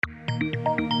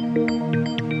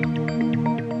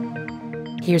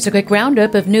Here's a quick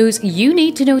roundup of news you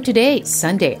need to know today,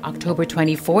 Sunday, October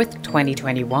 24th,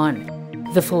 2021.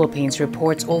 The Philippines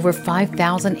reports over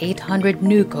 5,800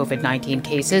 new COVID-19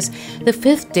 cases, the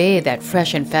fifth day that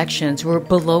fresh infections were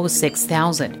below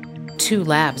 6,000. Two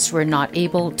labs were not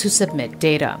able to submit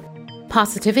data.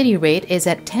 Positivity rate is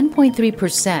at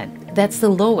 10.3%. That's the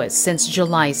lowest since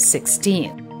July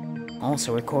 16.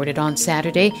 Also recorded on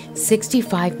Saturday,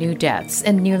 65 new deaths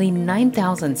and nearly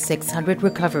 9,600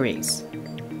 recoveries.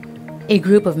 A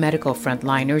group of medical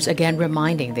frontliners again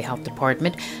reminding the health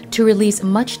department to release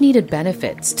much-needed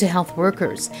benefits to health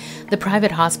workers. The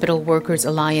Private Hospital Workers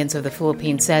Alliance of the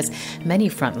Philippines says many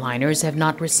frontliners have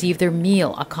not received their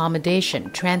meal,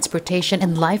 accommodation, transportation,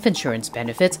 and life insurance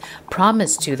benefits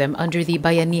promised to them under the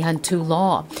Bayanihan II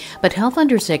law. But Health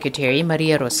Undersecretary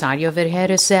Maria Rosario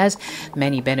Vergeres says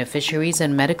many beneficiaries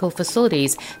and medical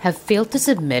facilities have failed to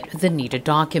submit the needed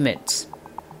documents.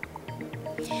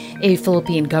 A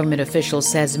Philippine government official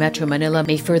says Metro Manila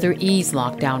may further ease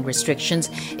lockdown restrictions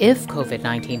if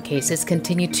COVID-19 cases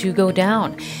continue to go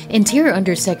down. Interior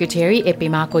Undersecretary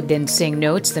Epimaco Densing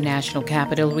notes the National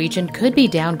Capital Region could be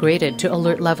downgraded to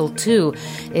Alert Level 2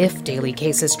 if daily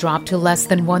cases drop to less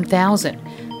than 1,000.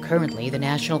 Currently, the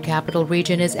National Capital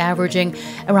Region is averaging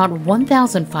around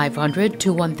 1,500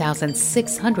 to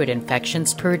 1,600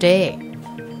 infections per day.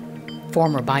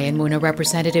 Former Bayan Muna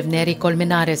Representative Nery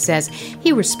Colmenares says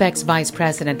he respects Vice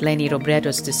President Leni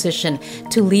Robredo's decision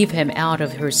to leave him out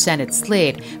of her Senate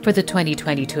slate for the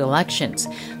 2022 elections.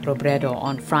 Robredo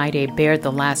on Friday bared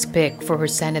the last pick for her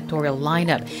senatorial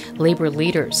lineup, Labor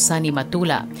leader Sonny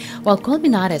Matula. While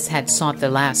Colmenares had sought the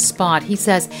last spot, he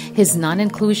says his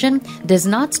non-inclusion does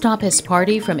not stop his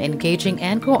party from engaging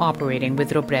and cooperating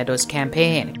with Robredo's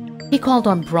campaign. He called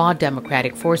on broad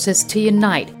democratic forces to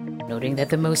unite, noting that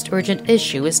the most urgent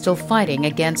issue is still fighting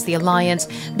against the alliance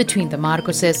between the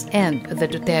Marcoses and the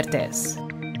Dutertes.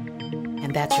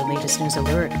 And that's your latest news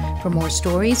alert. For more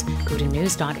stories, go to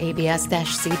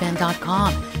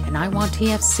news.abs-cbn.com and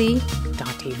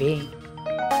iwanttfc.tv.